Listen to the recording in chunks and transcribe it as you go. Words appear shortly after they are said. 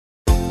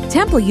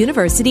Temple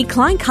University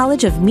Klein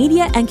College of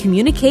Media and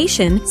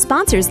Communication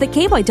sponsors the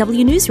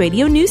KYW News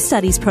Radio News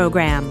Studies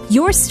program.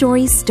 Your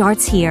story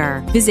starts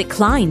here. Visit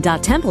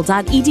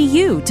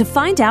klein.temple.edu to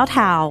find out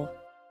how.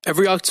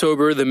 Every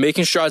October, the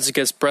Making Strides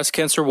Against Breast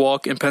Cancer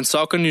Walk in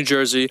Pensacola, New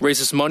Jersey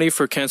raises money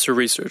for cancer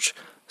research.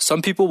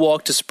 Some people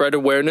walk to spread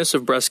awareness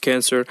of breast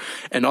cancer,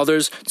 and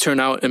others turn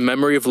out in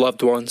memory of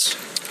loved ones.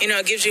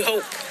 It gives you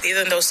hope,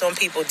 even though some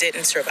people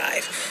didn't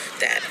survive,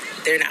 that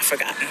they're not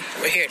forgotten.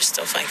 We're here to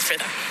still fight for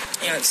them.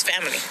 It's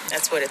family.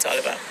 That's what it's all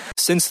about.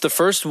 Since the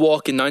first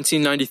walk in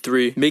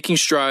 1993, Making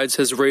Strides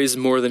has raised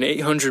more than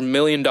 $800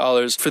 million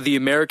for the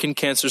American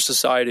Cancer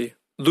Society.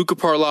 Luca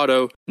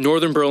Parlato,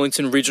 Northern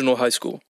Burlington Regional High School.